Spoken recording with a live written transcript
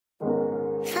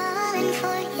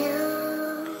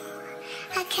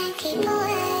can't keep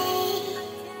away.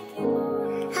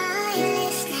 Are you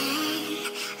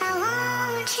listening? I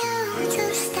want you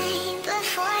to stay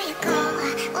before you go.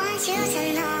 I want you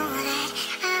to know that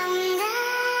I'm down.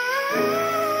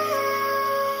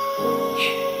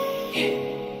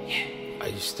 Are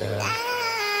you still?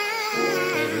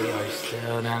 Baby, are you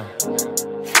still down?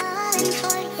 Falling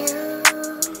for you.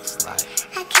 It's like,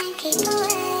 I can't keep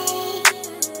away.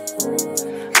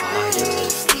 Are you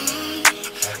listening?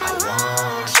 I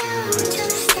want you to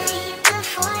stay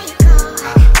before you go. I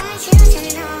want you to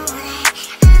know that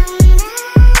I'm down.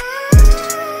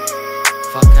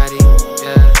 fuck out of you,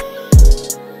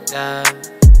 yeah.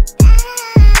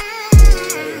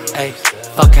 Hey,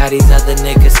 fuck how these other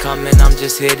niggas coming, I'm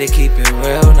just here to keep it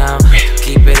real now.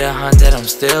 Keep it 100, I'm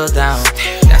still down.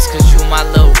 That's cause you my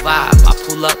little vibe. I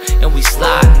pull up and we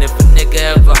slide, and if a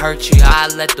nigga ever hurt you, I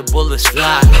let the bullets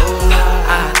fly.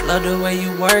 I love the way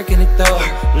you working it though.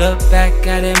 Look back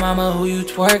at it, mama, who you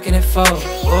twerking it for?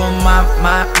 Oh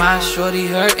my shorty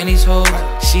hurting these hoes.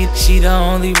 She the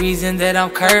only reason that I'm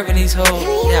curving these hoes.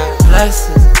 Yeah,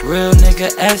 blessings, real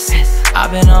nigga essence.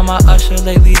 I've been on my Usher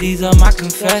lately, these are my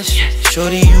confessions.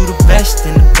 Shorty, you the best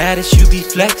and the baddest, you be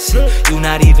flexing. You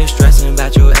not even stressing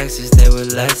about your exes, they were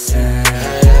lessons.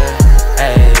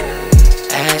 Hey,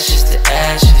 ashes to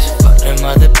ashes, fuck them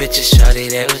other bitches, shorty,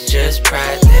 they was just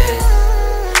practice.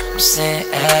 I'm saying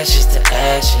ashes to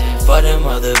ashes, fuck them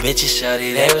other bitches,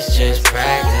 shorty, they was just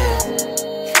practice.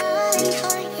 Falling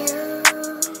for you.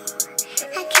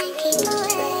 I can't keep away.